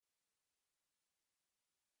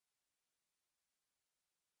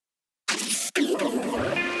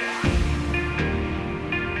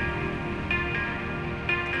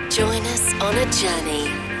on a journey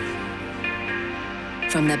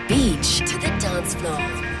from the beach to the dance floor.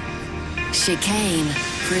 Chicane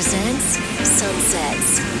presents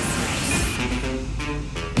Sunsets.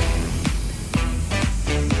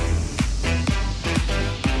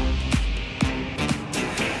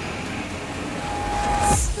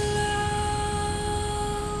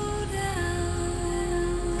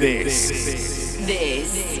 This is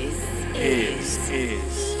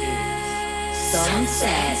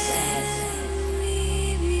Sunsets.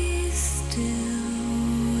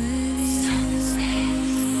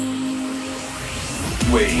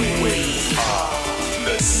 We are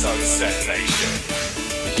the Sunset Nation.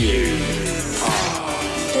 You are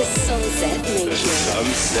The Sunset the Nation.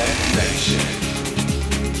 Sunset Nation.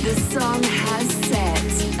 The sun has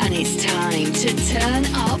set, and it's time to turn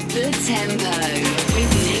up the tempo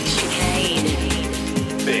with Nick Chicane.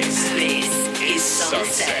 This is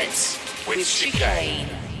Sunset with Chicane.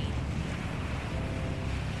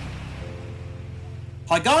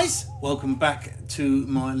 Hi guys, welcome back to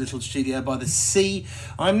my little studio by the sea.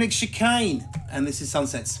 I'm Nick Chicane and this is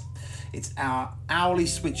Sunsets. It's our hourly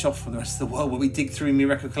switch off from the rest of the world where we dig through my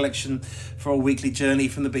record collection for a weekly journey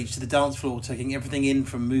from the beach to the dance floor, taking everything in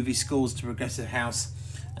from movie scores to progressive house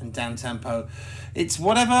and down tempo. It's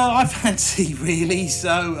whatever I fancy really,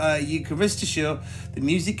 so you can rest assured the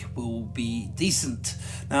music will be decent.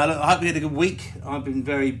 Now look, I hope you had a good week. I've been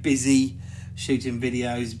very busy shooting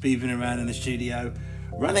videos, beaving around in the studio,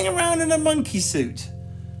 running around in a monkey suit.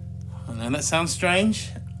 I know that sounds strange.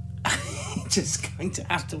 Just going to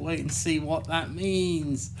have to wait and see what that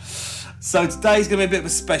means. So today's going to be a bit of a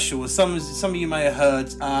special. As some of you may have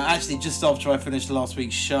heard, actually just after I finished last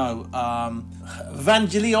week's show,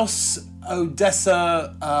 Vangelios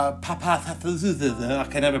Odessa Papathouthouthouth, I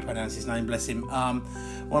can never pronounce his name, bless him.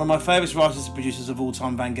 One of my favourite writers and producers of all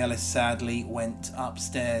time, Vangelis, sadly went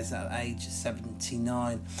upstairs at age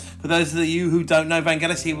 79. For those of you who don't know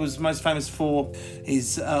Vangelis, he was most famous for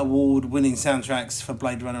his award-winning soundtracks for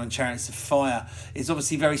Blade Runner and Chariots of Fire. It's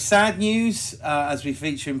obviously very sad news, as we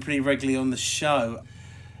feature him pretty regularly on the show.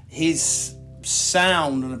 His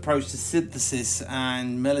sound and approach to synthesis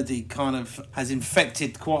and melody kind of has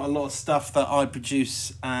infected quite a lot of stuff that I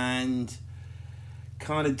produce and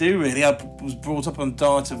kind of do really. I was brought up on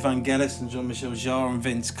diet of Vangelis and Jean-Michel Jarre and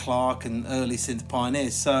Vince Clarke and early synth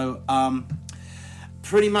pioneers, so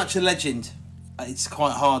pretty much a legend. It's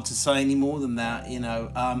quite hard to say any more than that, you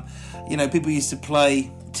know. People used to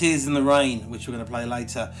play Tears in the Rain, which we're going to play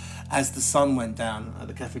later, as the sun went down at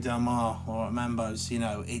the Café Del Mar or at Mambo's. You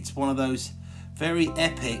know, it's one of those very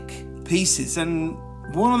epic pieces, and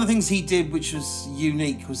one of the things he did which was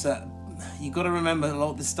unique was that you got to remember a lot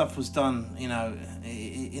of this stuff was done, you know,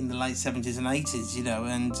 in the late 70s and 80s, you know,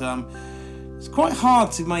 and it's quite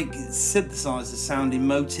hard to make synthesizer sound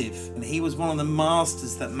emotive. And he was one of the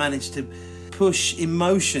masters that managed to push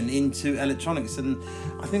emotion into electronics, and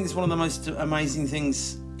I think it's one of the most amazing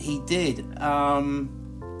things he did.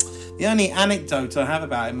 The only anecdote I have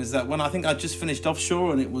about him is that when I think I just finished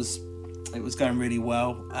Offshore and it was going really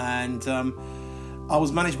well, and I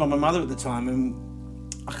was managed by my mother at the time, and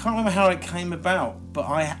I can't remember how it came about, but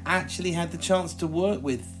I actually had the chance to work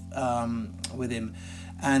with him,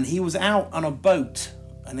 and he was out on a boat,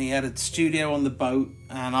 and he had a studio on the boat,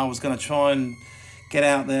 and I was going to try and get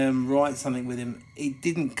out there and write something with him. It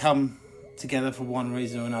didn't come together for one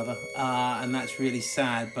reason or another, and that's really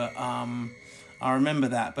sad, but I remember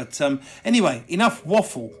that. But anyway, enough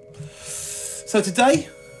waffle. So today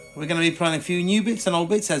we're going to be playing a few new bits and old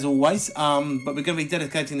bits, as always, but we're going to be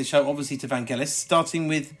dedicating the show, obviously, to Vangelis, starting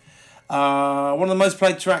with one of the most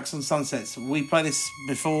played tracks on Sunsets. We played this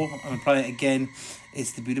before, and we play it again.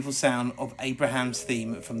 It's the beautiful sound of Abraham's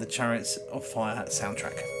theme from the Chariots of Fire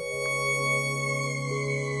soundtrack.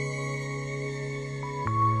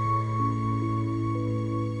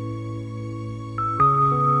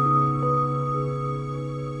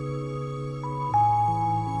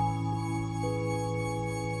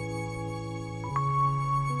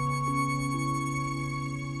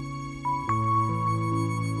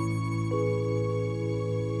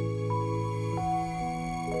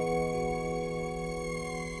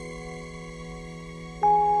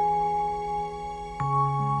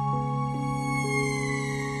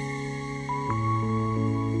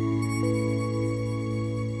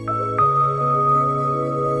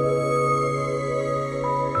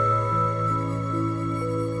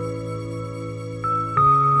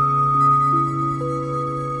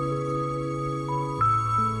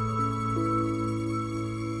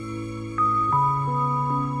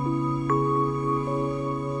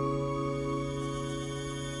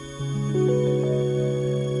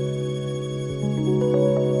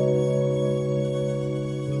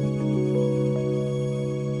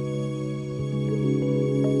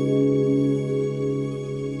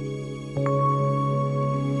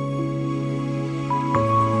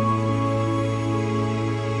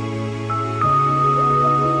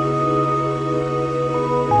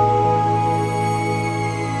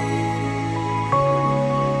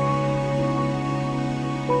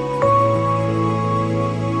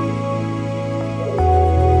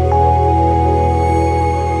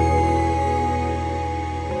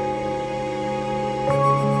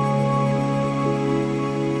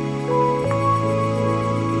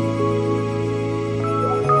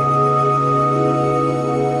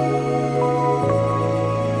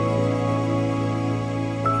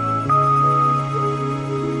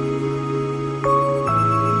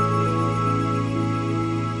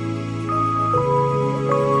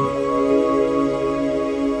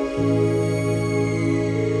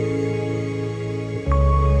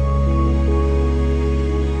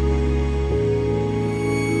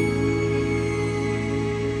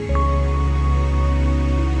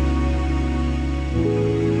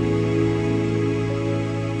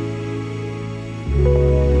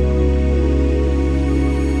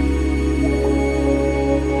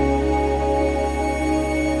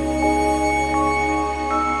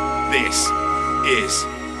 This is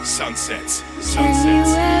Sunsets. Can you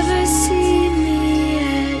Sunsets. ever see me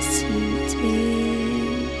as you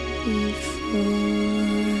did before?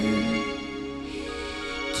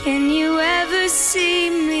 Can you ever see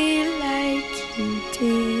me like you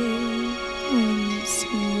did once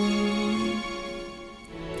more?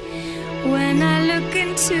 When I look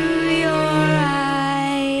into your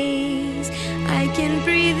eyes, I can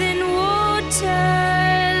breathe in water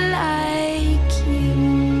like you.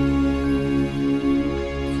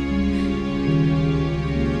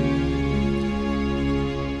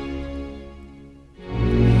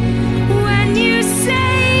 When you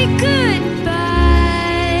say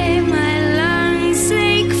goodbye, my lungs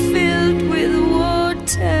ache filled with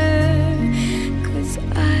water, 'cause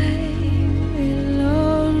I will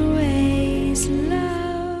always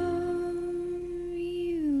love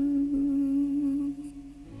you.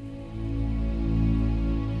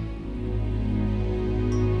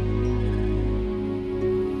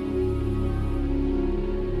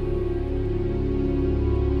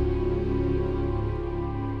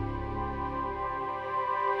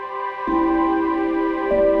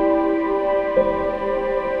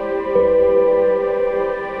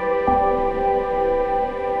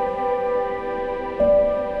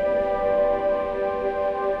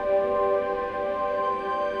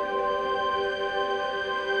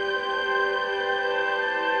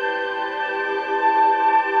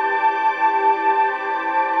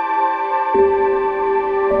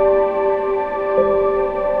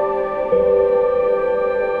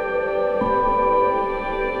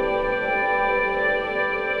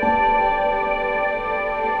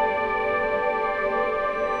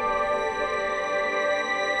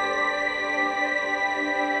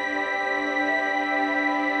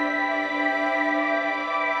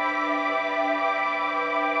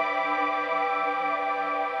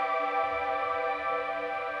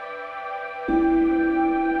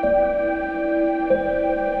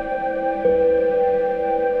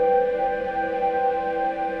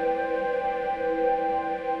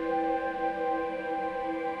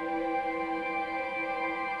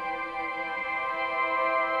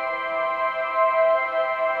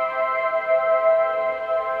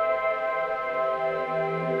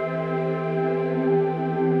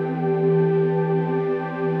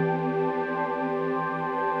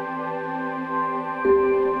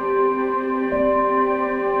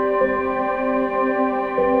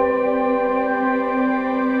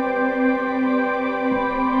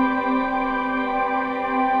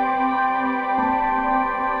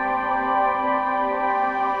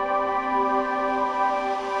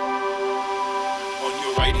 On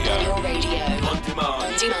your radio. On your radio. On demand.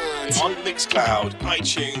 On demand. On Mixcloud,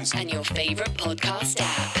 iTunes. And your favorite podcast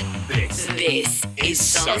app. This This is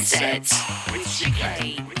Sunsets with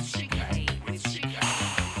Chicane. With Chicane. With Chicane.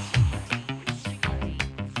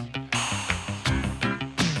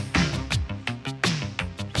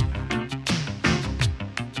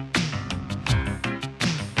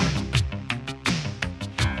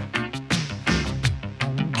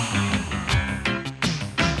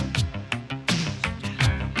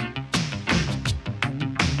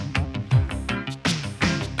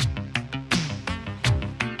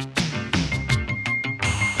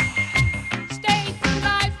 Stay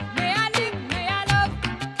alive.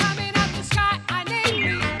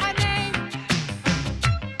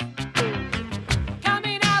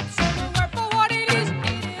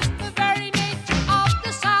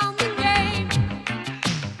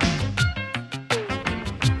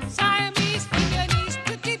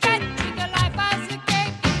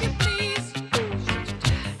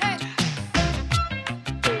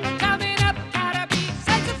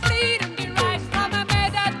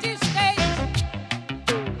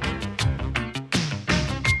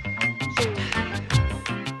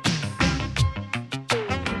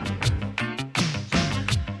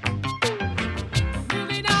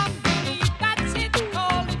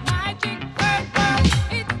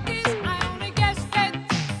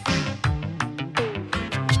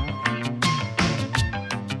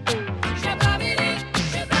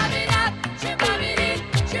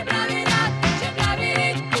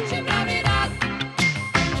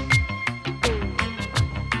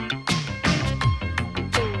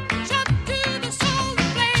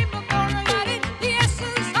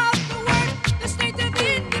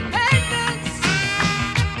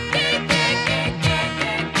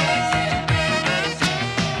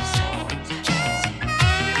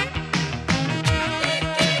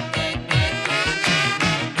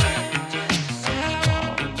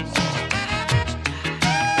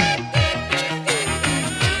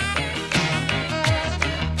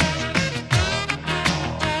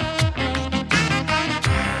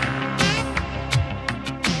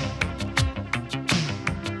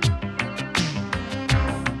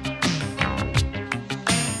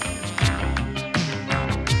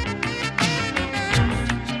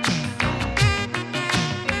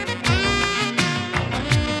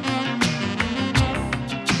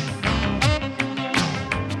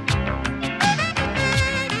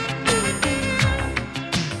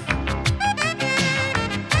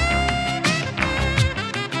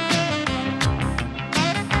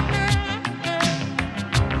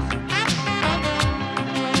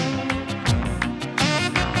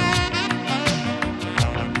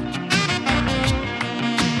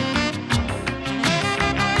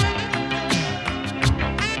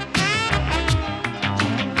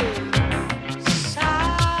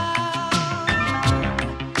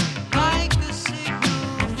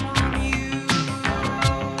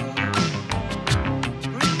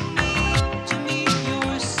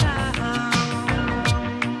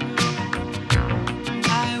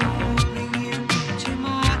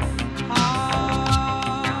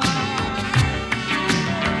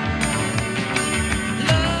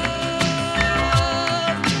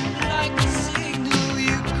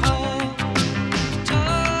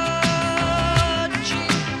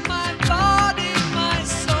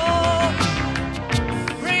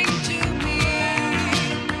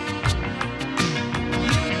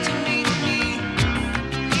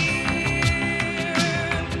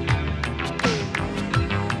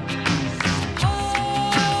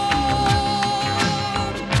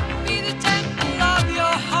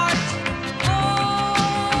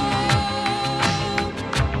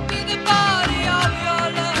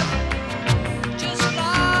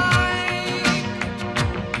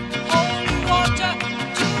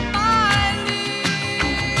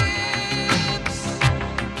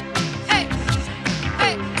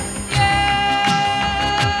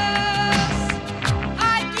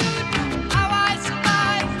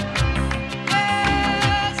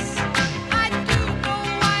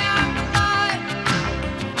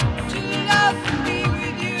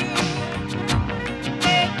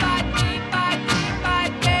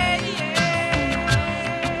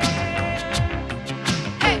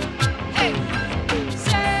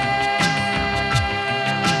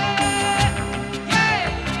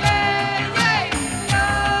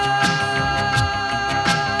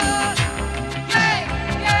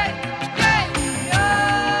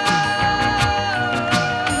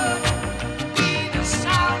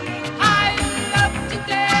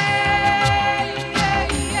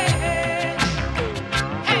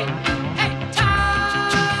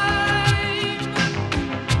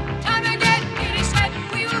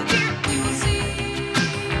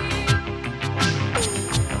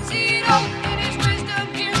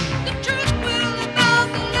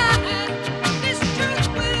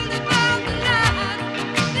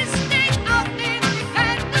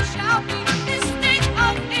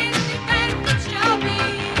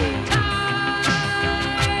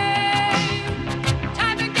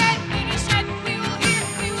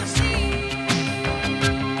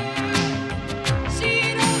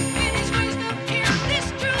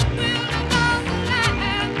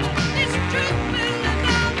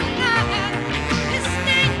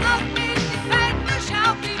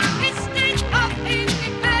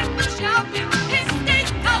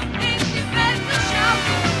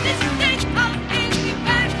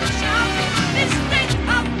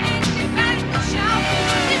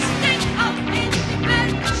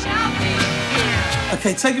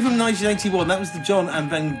 taken from 1981. That was the John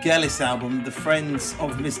and Vangelis album, The Friends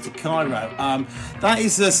of Mr. Cairo. That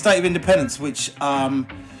is a State of Independence, which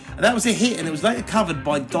that was a hit, and it was later covered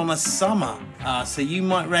by Donna Summer. So you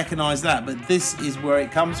might recognise that, but this is where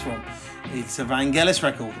it comes from. It's a Vangelis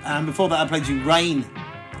record. And before that, I played you Rain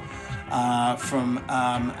from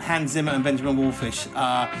Hans Zimmer and Benjamin Wallfish.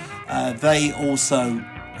 They also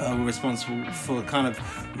were responsible for kind of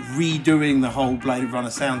redoing the whole Blade Runner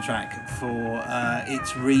soundtrack for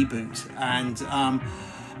its reboot. And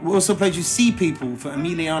we also played you Sea People for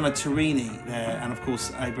Emiliana Torini there, and of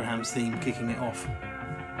course Abraham's theme kicking it off.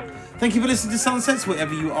 Thank you for listening to Sunsets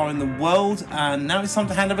wherever you are in the world, and now it's time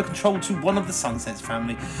to hand over control to one of the Sunsets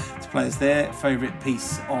family to play us their favourite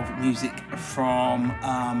piece of music from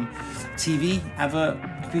TV, advert,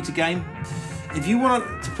 computer game. If you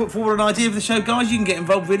want to put forward an idea of the show, guys, you can get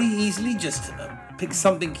involved really easily. Just pick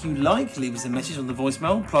something you like, leave us a message on the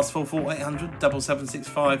voicemail, +44 800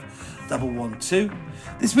 7765 112.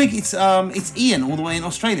 This week it's Ian, all the way in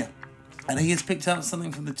Australia, and he has picked out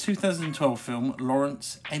something from the 2012 film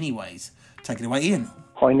Lawrence Anyways. Take it away, Ian.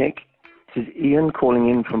 Hi, Nick. This is Ian calling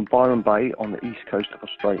in from Byron Bay on the east coast of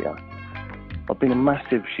Australia. I've been a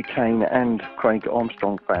massive Chicane and Craig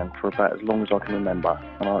Armstrong fan for about as long as I can remember,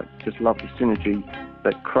 and I just love the synergy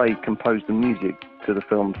that Craig composed the music to the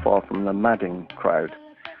film Far From the Madding Crowd,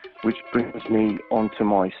 which brings me on to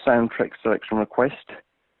my soundtrack selection request,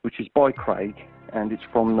 which is by Craig, and it's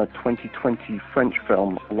from the 2020 French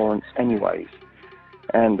film Lawrence Anyways.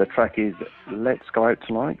 And the track is Let's Go Out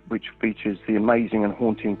Tonight, which features the amazing and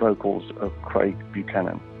haunting vocals of Craig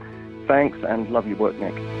Buchanan. Thanks, and love your work,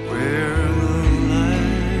 Nick. Where the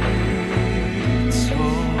lights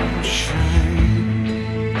all shine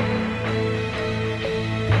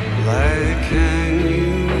like an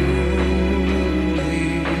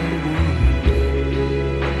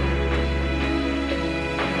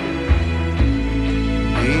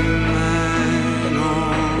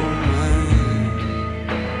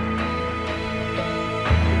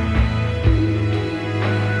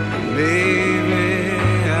baby,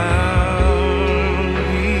 I'll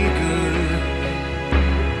be good.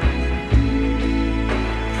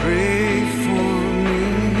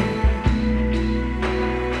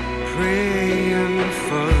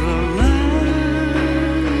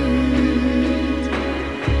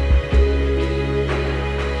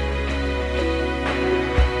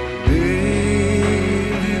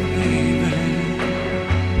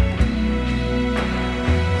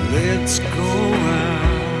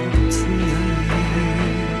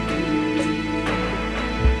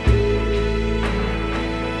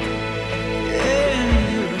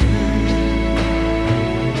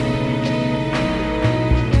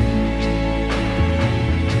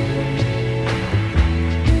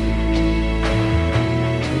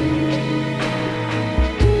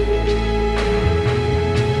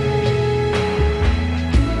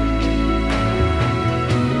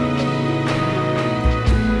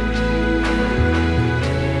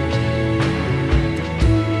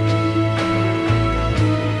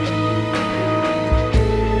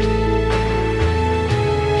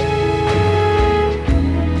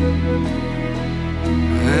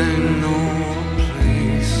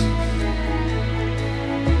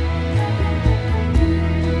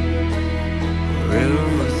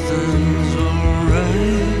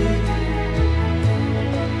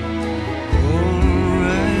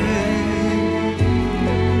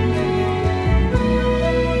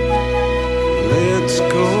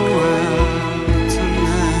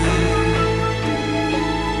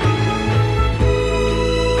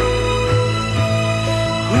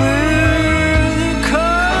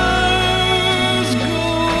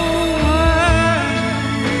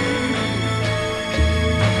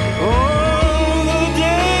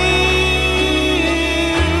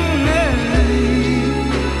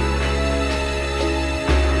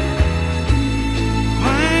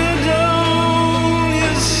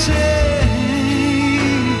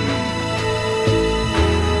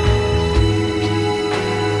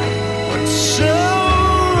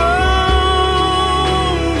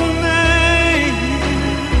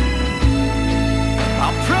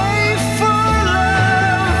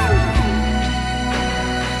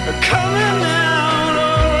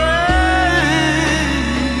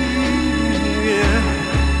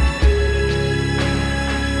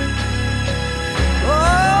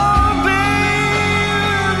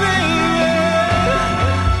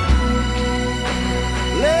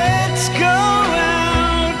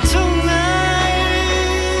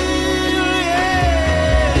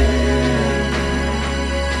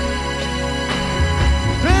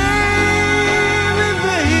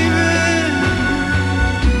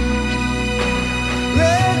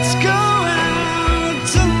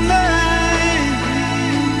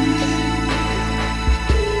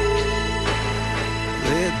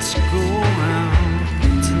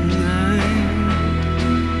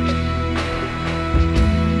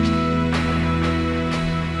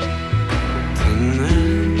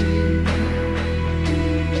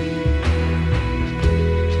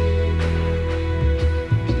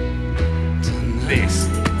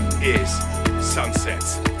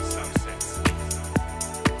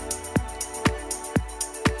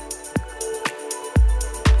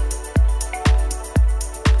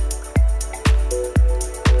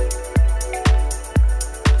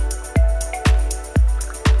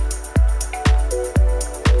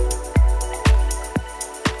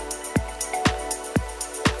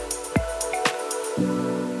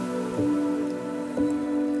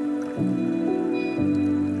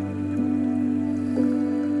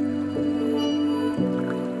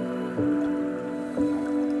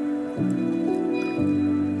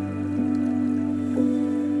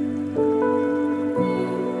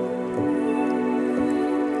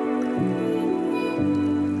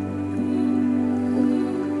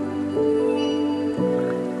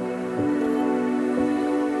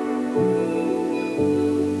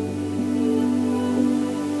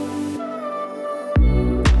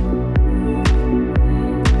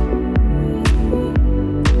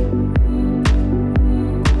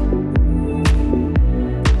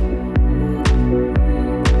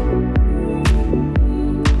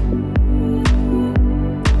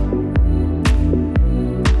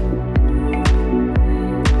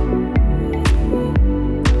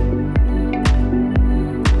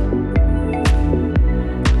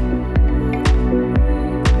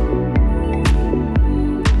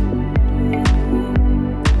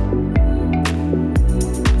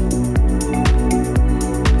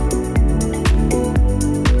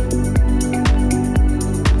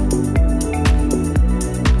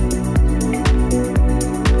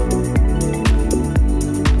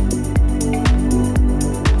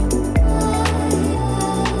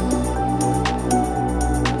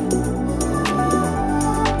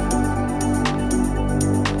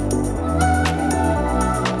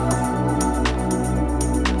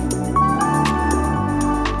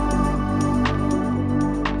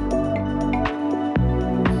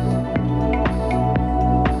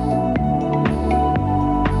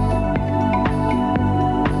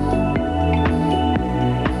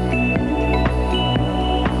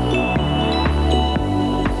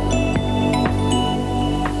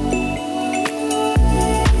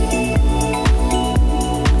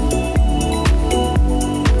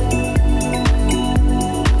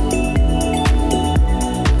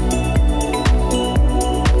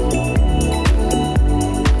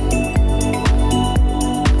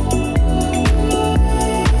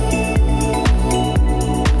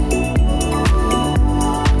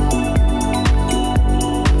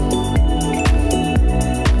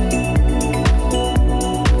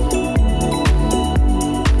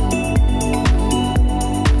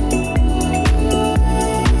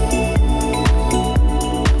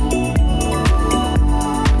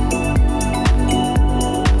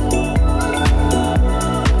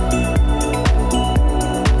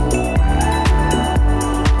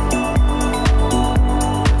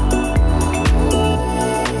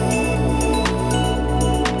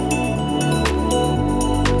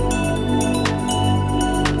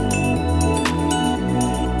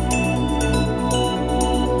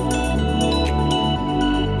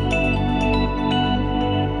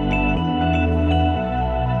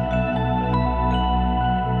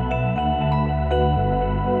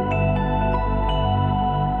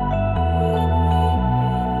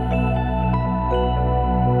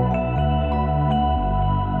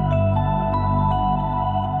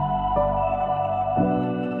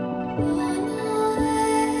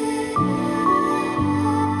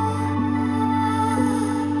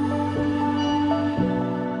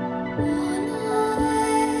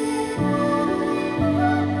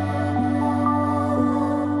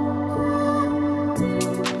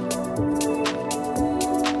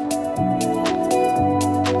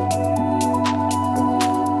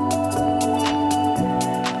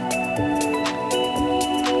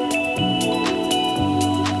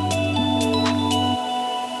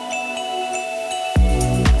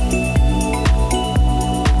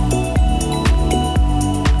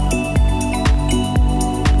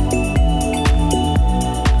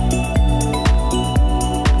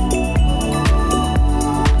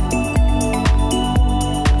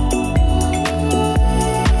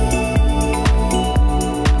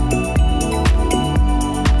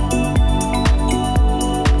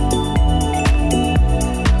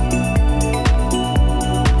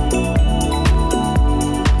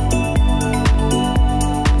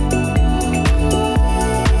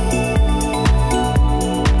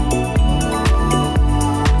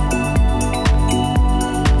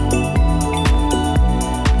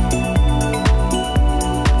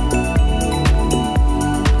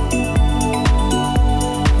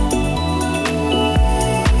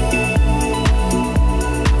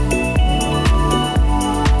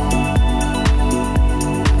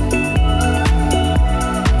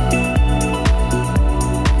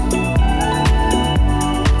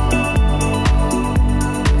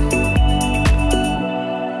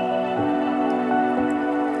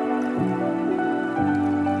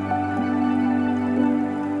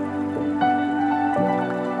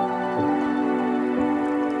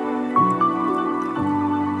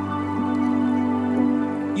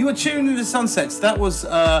 You were tuning in to Sunsets. That was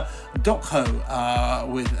Dokho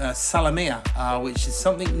with Salamia, which is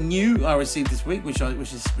something new I received this week, which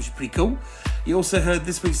is pretty cool. You also heard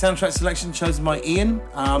this week's soundtrack selection chosen by Ian.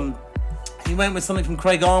 He went with something from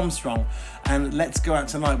Craig Armstrong and Let's Go Out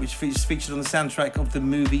Tonight, which featured on the soundtrack of the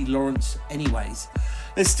movie Lawrence Anyways.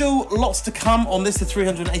 There's still lots to come on this, the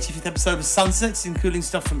 385th episode of Sunsets, including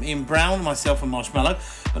stuff from Ian Brown, myself and Marshmallow.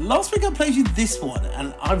 But last week I played you this one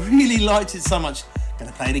and I really liked it so much, I'm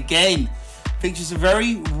going to play it again. Features a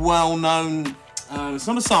very well-known, it's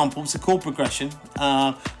not a sample, it's a chord progression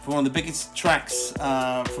from one of the biggest tracks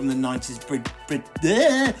from the 90s Brit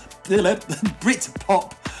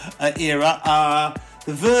pop era.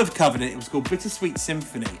 The Verve covered it. It was called Bittersweet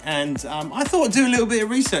Symphony. And I thought I'd do a little bit of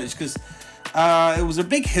research because it was a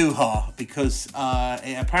big hoo-ha because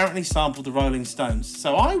it apparently sampled the Rolling Stones.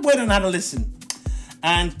 So I went and had a listen.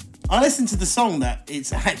 And I listened to the song that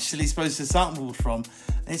it's actually supposed to sample from.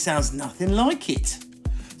 And it sounds nothing like it.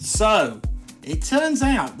 So it turns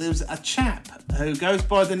out there's a chap who goes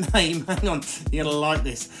by the name, hang on, you're going to like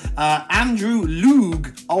this, Andrew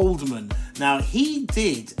Loog Oldman. Now, he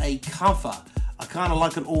did a cover, a kind of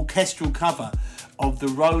like an orchestral cover of the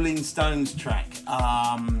Rolling Stones track.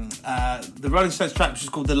 The Rolling Stones track, which is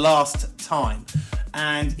called The Last Time.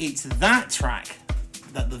 And it's that track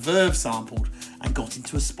that the Verve sampled and got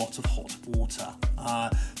into a spot of hot water.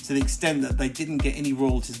 To the extent that they didn't get any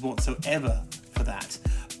royalties whatsoever for that.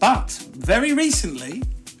 But very recently,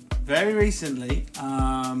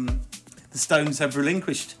 the Stones have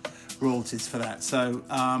relinquished royalties for that. So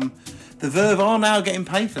the Verve are now getting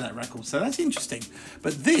paid for that record. So that's interesting.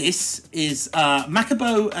 But this is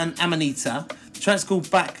Makabo and Amanita. The track's called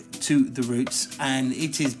Back to the Roots. And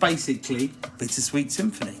it is basically Bittersweet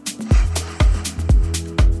Symphony.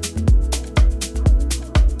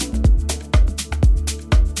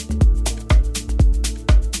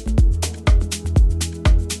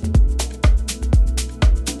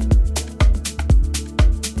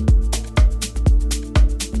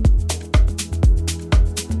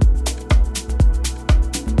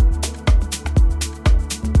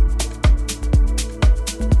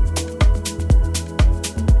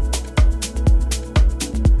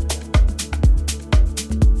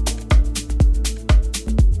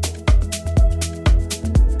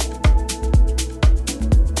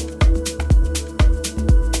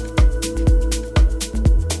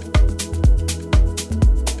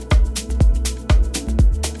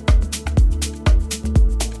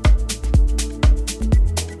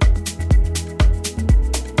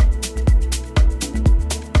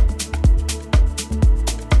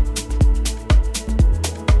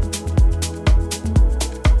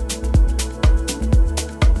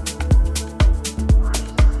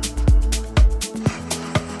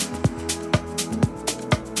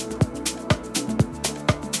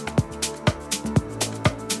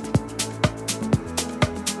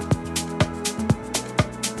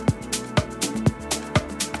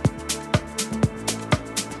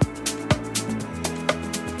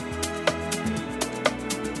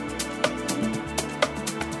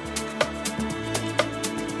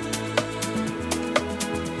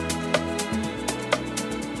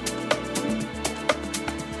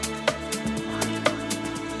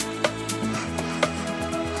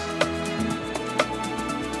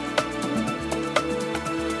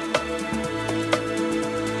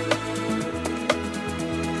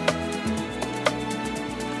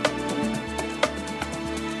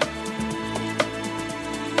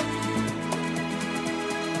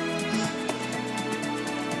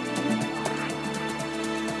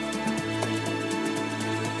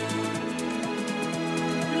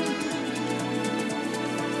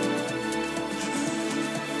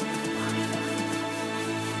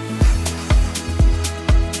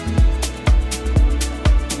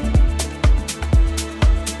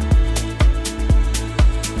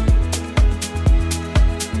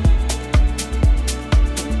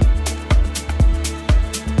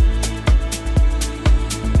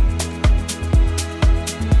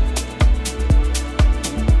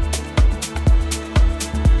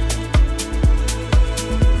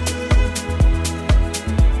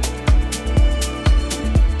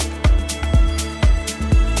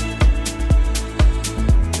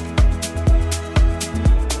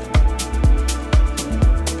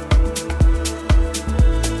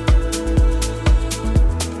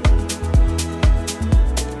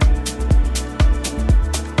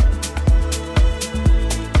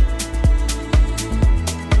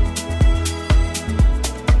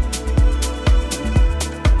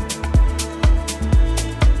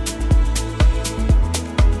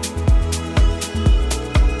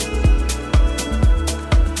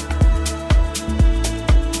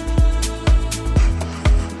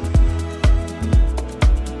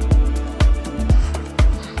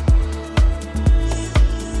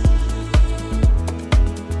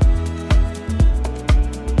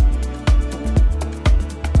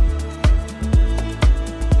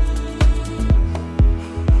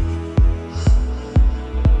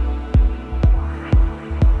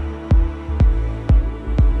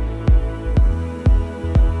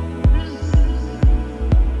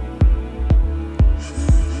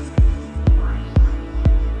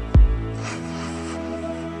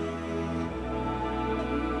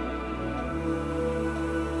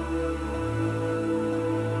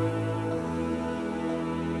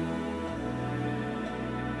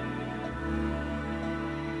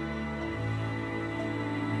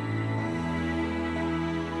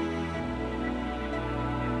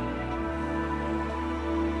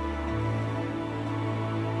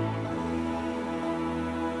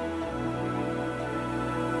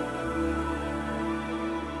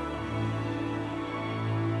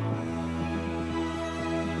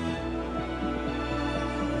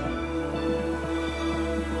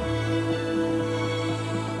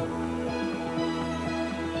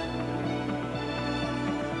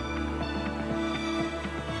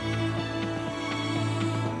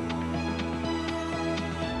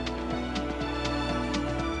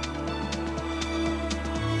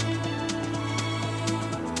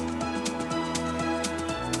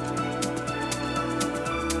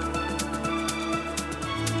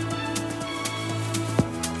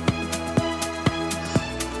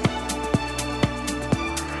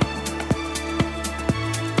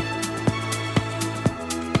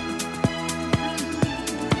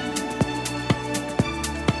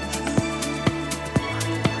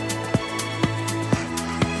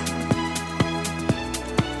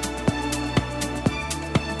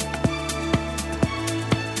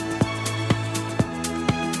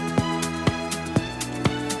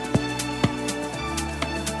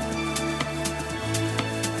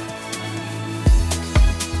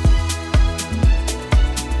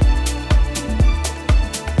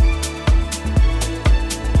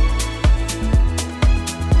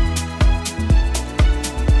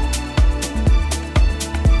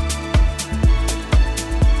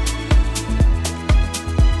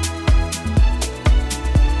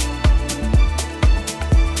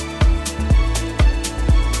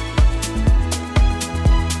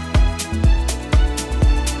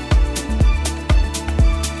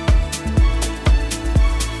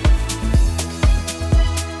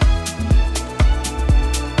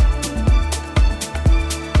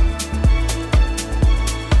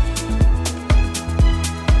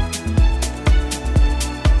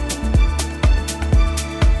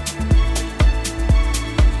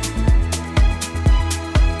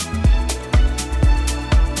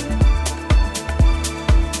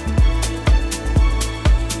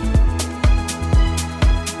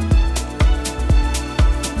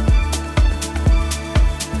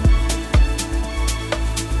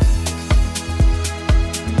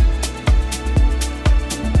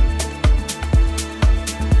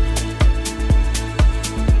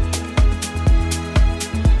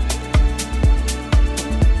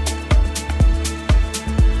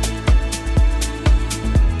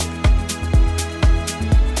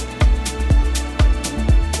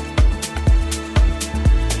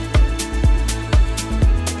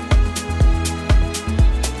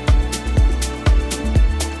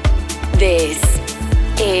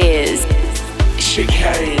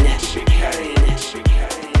 Chicane.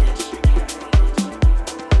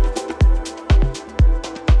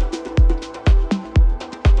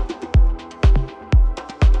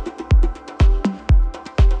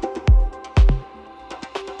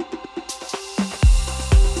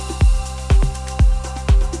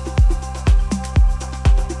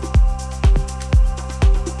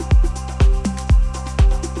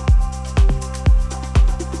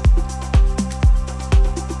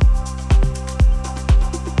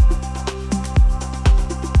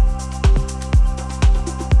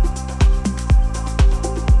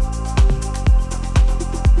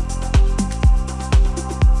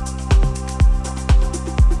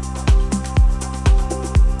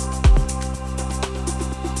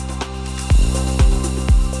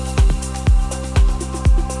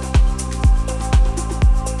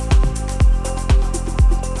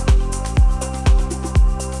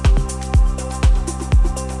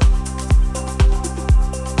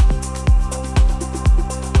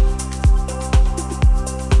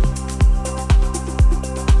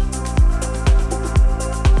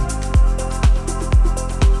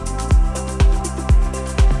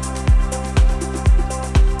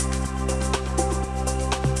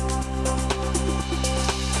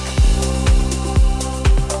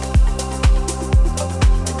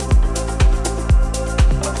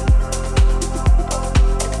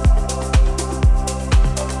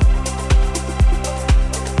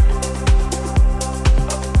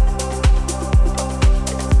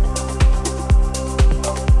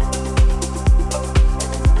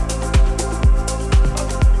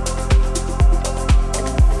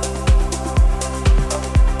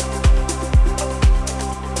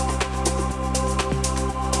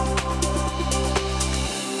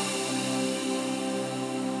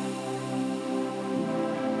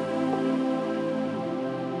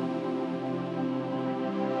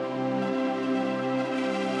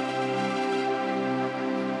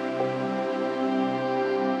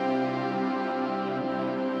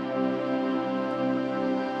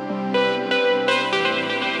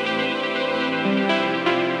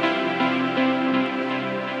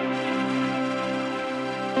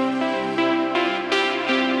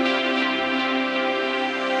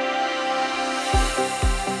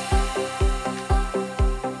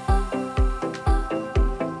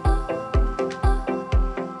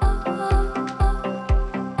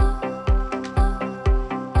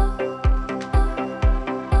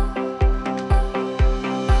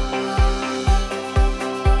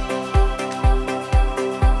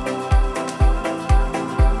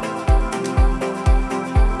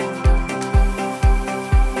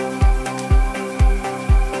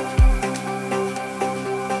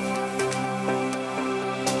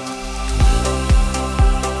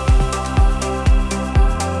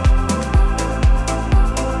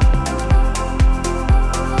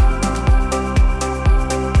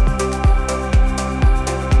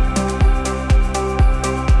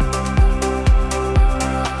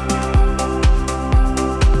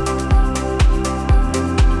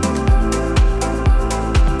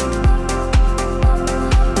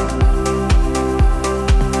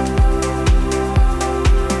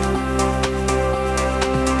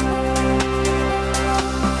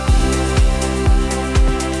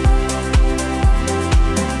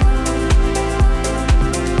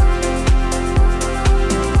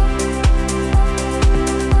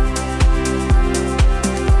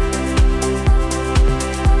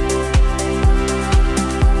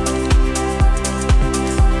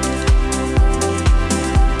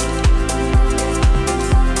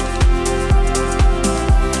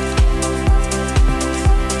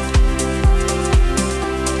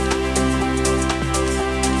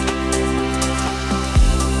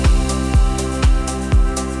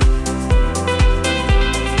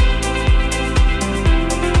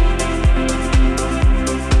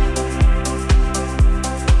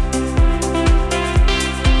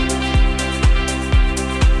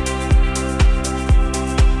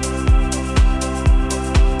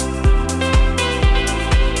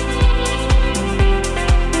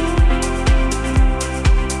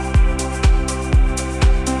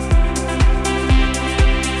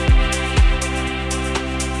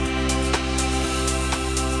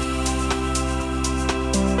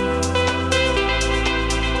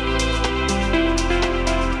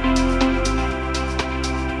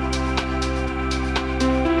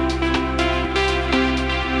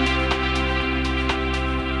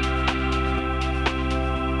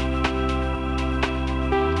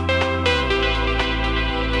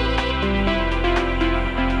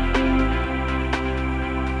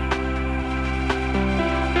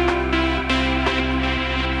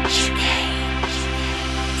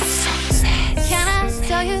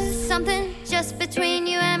 tell you something just between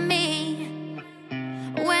you and me?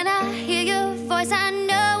 When I hear your voice, I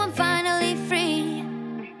know I'm finally free.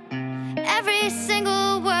 Every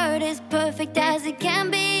single word is perfect as it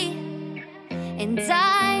can be, and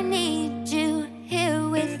I need you here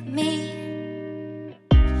with me.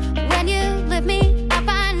 When you lift me up,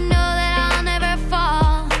 I know that I'll never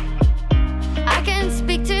fall. I can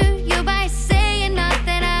speak to you by saying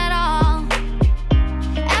nothing at all.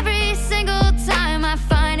 Every single time I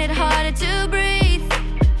find it harder to breathe,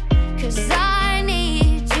 'cause I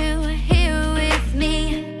need you here with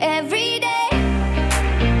me every day.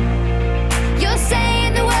 You're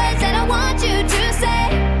saying the words that I want you to say.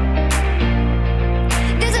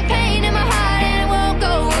 There's a pain in my heart and it won't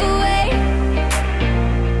go away.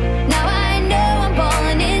 Now I know I'm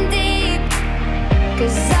falling in deep,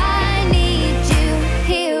 'cause I need you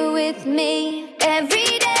here with me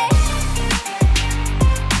every day.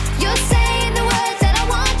 You're saying the words that I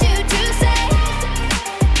want you to say.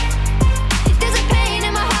 There's a pain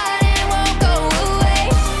in my heart and it won't go away.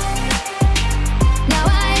 Now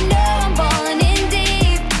I know I'm falling in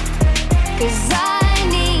deep, 'cause I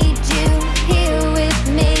need you here with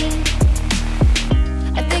me.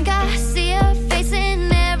 I think I see your face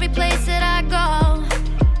in every place that I go.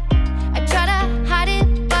 I try to hide it,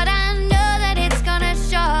 but I know that it's gonna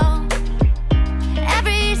show.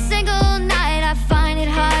 Every single night I find it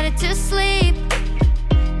harder to sleep,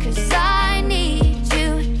 'cause I need you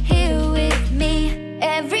here with me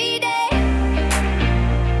every day.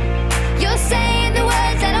 You're saying the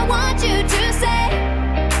words that I want you to say.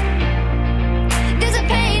 There's a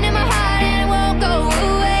pain in my heart and it won't go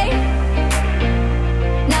away.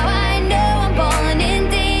 Now I know I'm falling in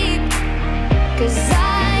deep, 'cause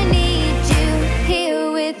I need you here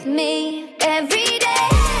with me every day.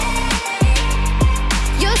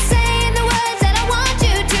 You're saying the words that I want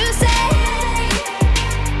you to say.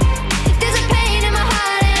 There's a pain in my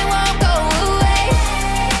heart and it won't go away.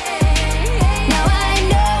 Now I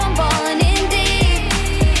know I'm falling in deep,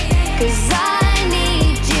 'cause I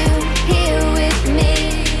need you here with me.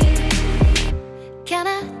 Can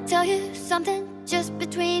I tell you something just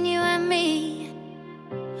between you and me?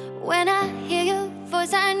 When I hear your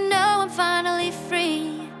voice, I know I'm finally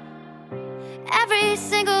free. Every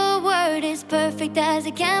single word is perfect as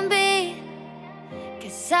it can be,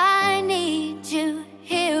 'cause I need you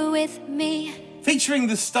here with me. Featuring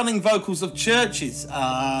the stunning vocals of Churches,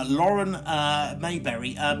 Lauren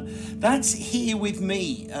Mayberry. That's Here With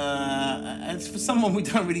Me. And for someone we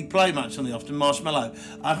don't really play much on the Often, Marshmallow.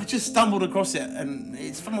 I just stumbled across it, and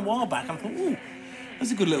it's from a while back. I thought, ooh,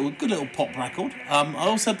 that's a good little pop record. I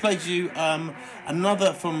also played you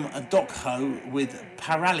another from Doc Ho with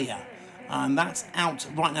Paralia. And that's out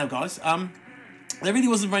right now, guys. There really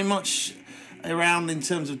wasn't very much around in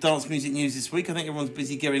terms of dance music news this week. I think everyone's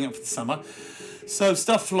busy gearing up for the summer. So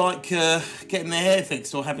stuff like getting their hair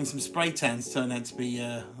fixed or having some spray tans turned out to be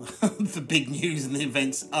the big news and the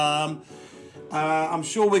events. I'm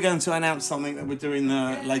sure we're going to announce something that we're doing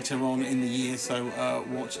later on in the year, so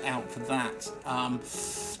watch out for that.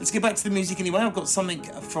 Let's get back to the music anyway. I've got something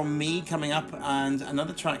from me coming up and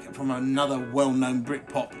another track from another well-known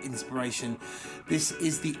Britpop inspiration. This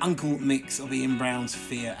is the Uncle mix of Ian Brown's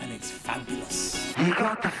Fear, and it's fabulous. You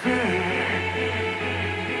got the fear.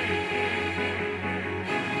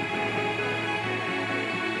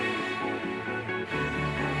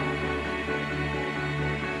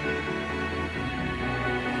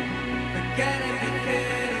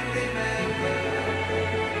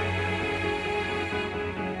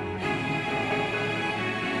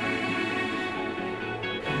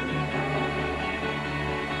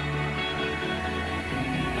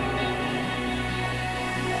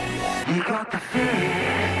 You got the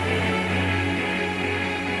fear.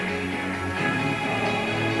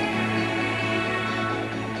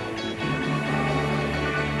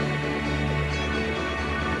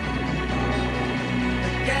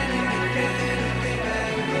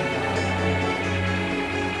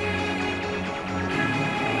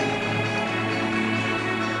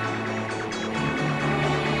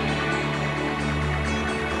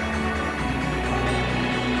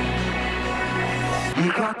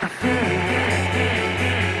 You got the fear.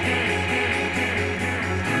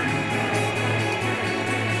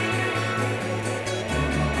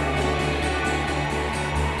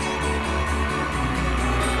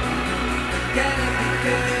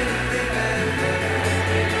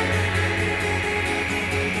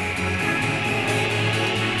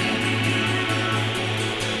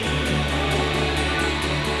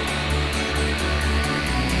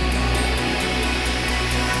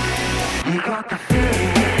 You got the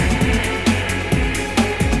fear.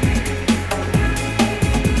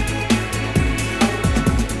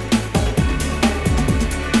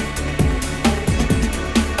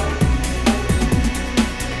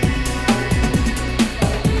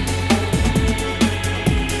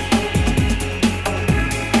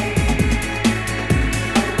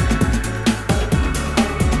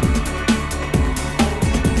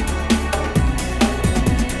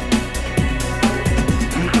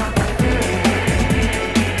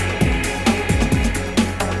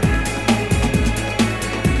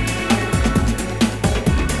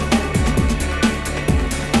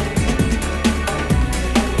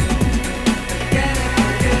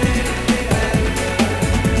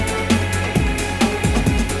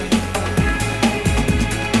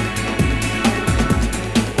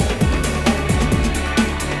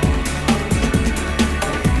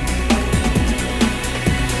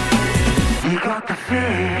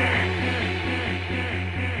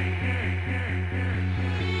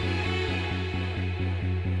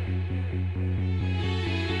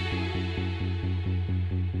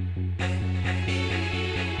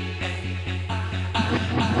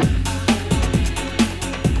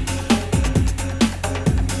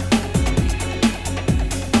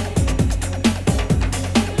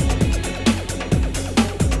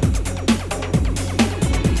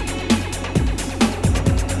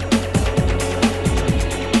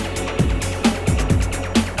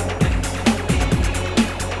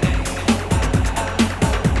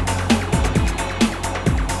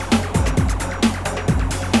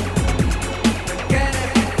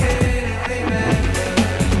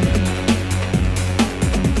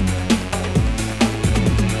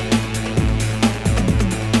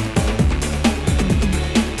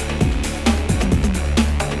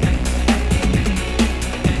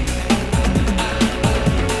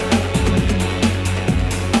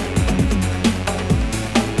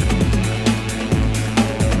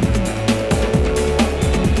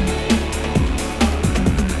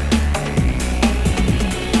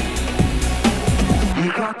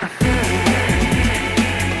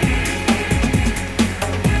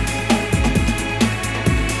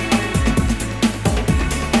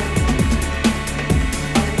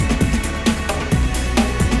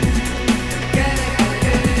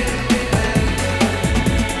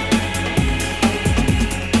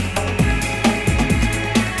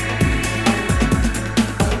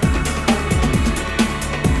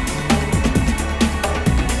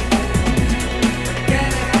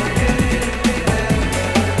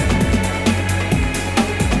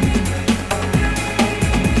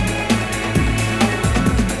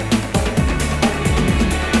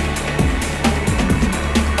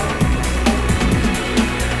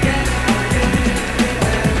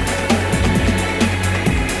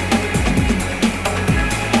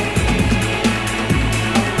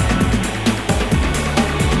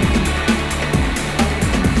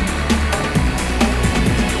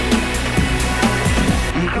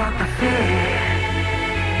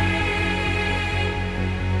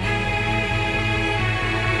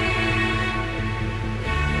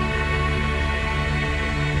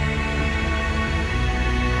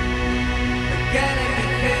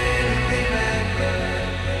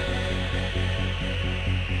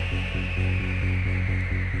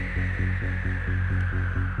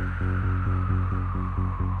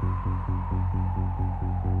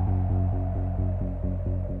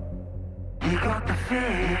 got the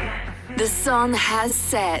feeling. The sun has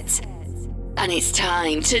set, and it's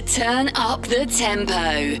time to turn up the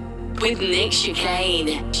tempo with Nick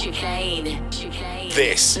Chicane.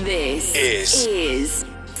 This is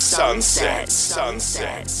Sunset.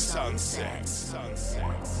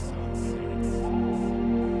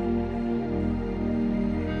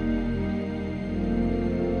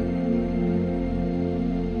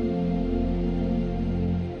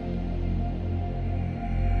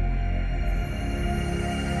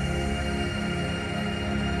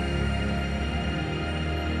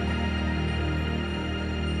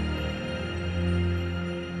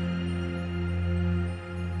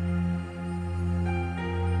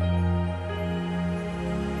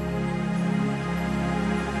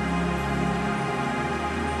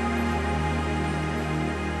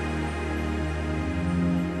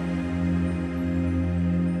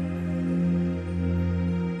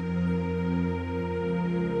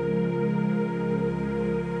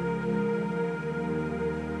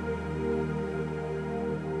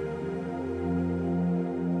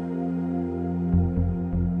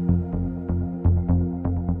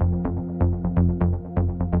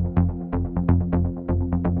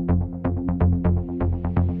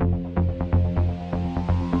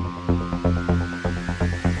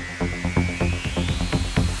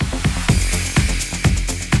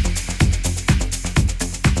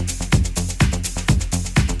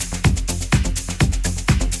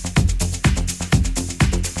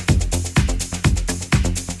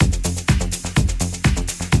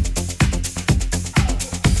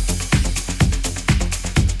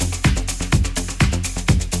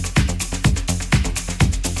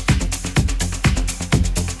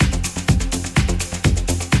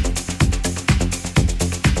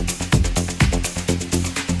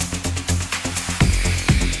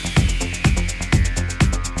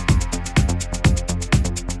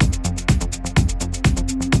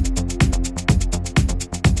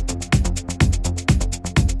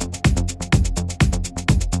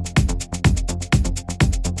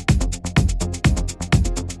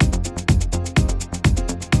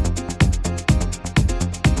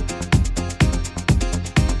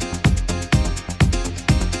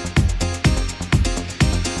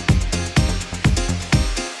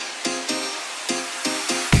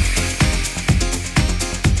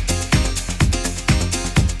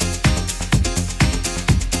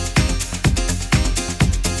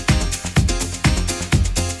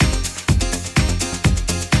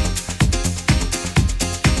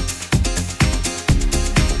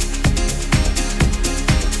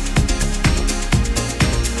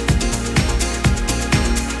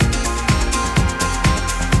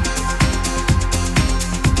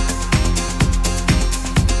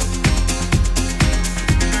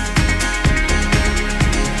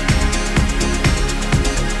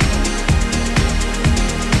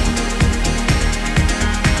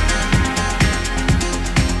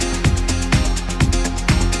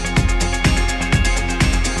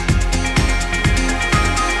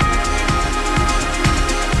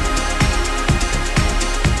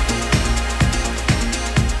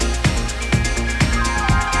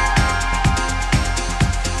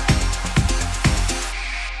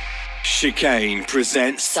 Chicane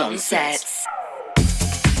presents Sunsets.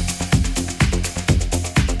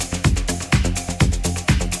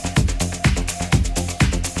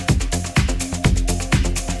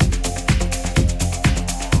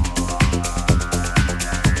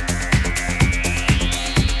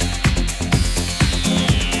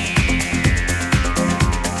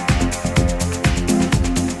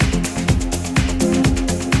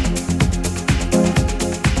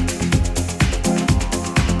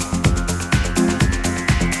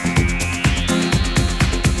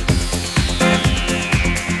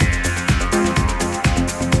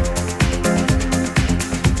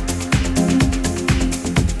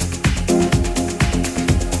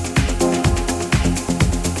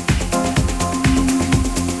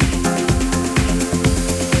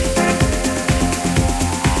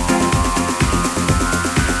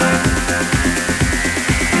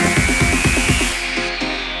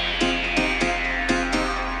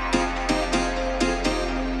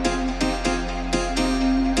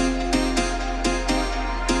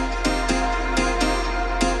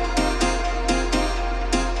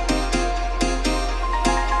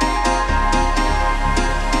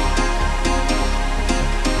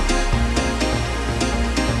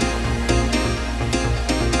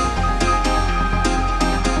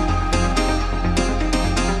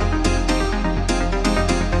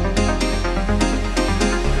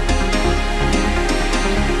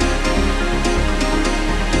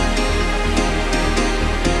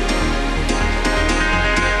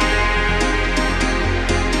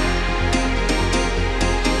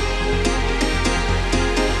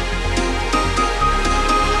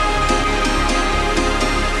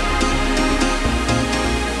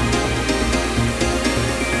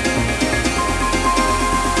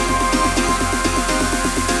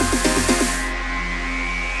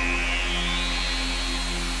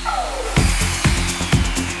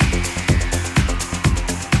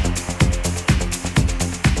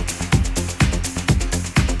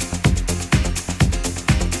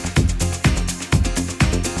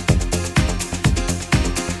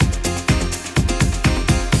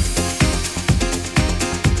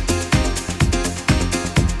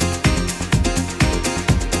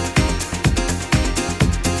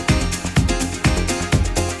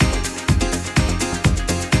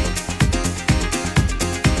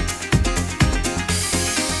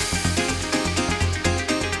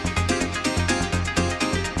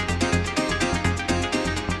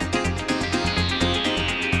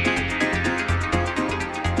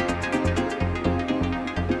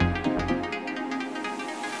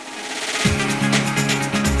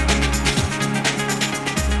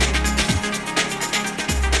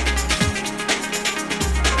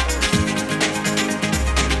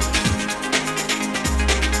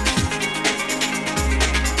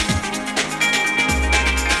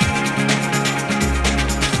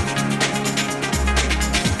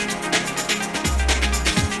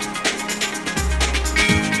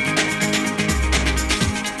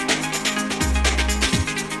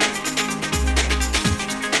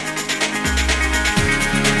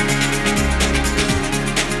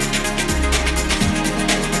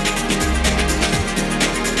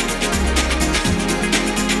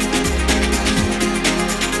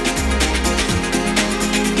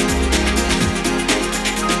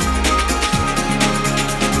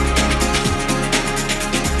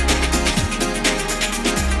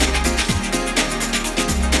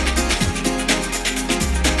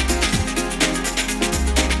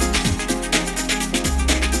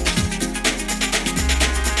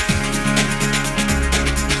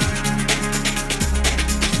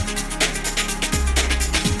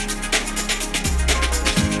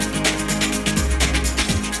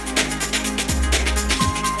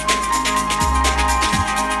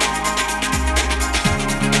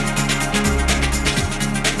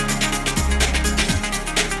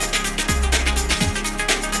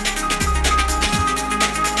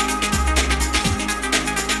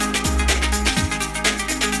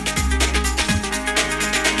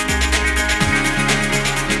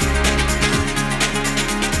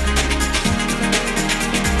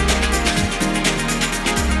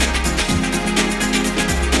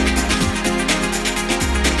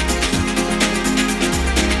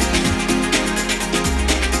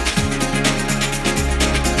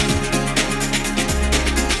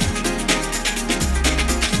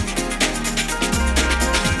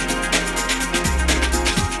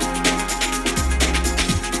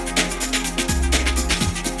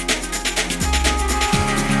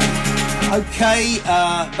 Okay,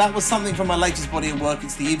 that was something from my latest body of work.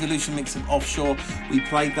 It's the Evolution mix of Offshore. We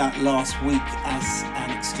played that last week as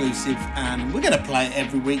an exclusive, and we're going to play it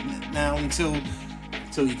every week now until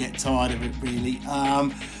you get tired of it, really.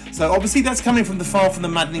 So obviously that's coming from the Far From the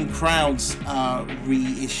Maddening Crowds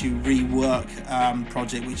rework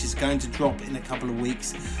project, which is going to drop in a couple of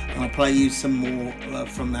weeks. I'm going to play you some more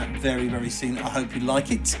from that very, very soon. I hope you like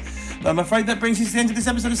it. But I'm afraid that brings us to the end of this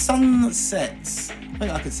episode of Sunsets. I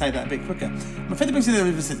think I could say that a bit quicker. I'm afraid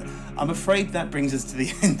that brings us to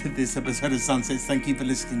the end of this episode of Sunsets. Thank you for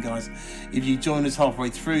listening, guys. If you joined us halfway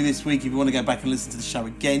through this week, if you want to go back and listen to the show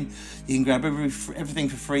again, you can grab everything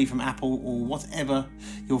for free from Apple or whatever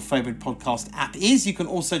your favourite podcast app is. You can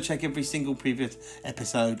also check every single previous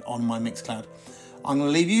episode on my Mixcloud. I'm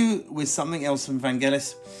going to leave you with something else from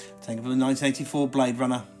Vangelis, taken from the 1984 Blade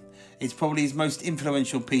Runner. It's probably his most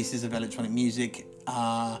influential pieces of electronic music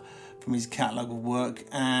from his catalogue of work,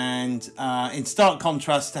 and in stark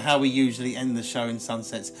contrast to how we usually end the show in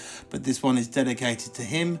Sunsets. But this one is dedicated to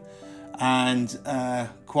him, and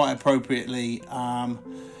quite appropriately,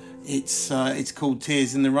 it's called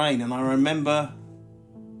Tears in the Rain. And I remember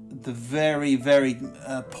the very, very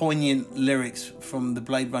poignant lyrics from the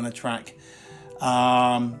Blade Runner track,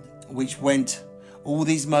 which went, "All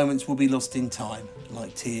these moments will be lost in time,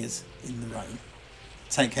 like tears in the rain."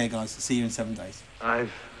 Take care, guys. See you in 7 days.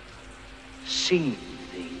 I've seen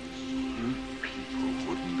things you people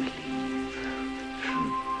wouldn't believe.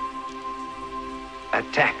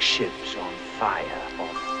 Attack ships on fire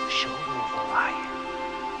off the shoulder of Orion.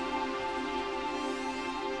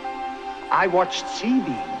 I watched sea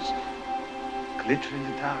beams glitter in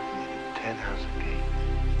the dark near the 10-house gate.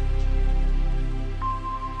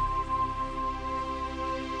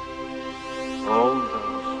 All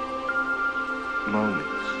those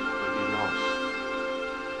moments will be lost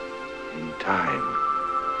in time,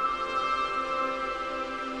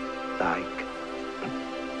 like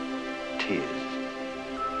tears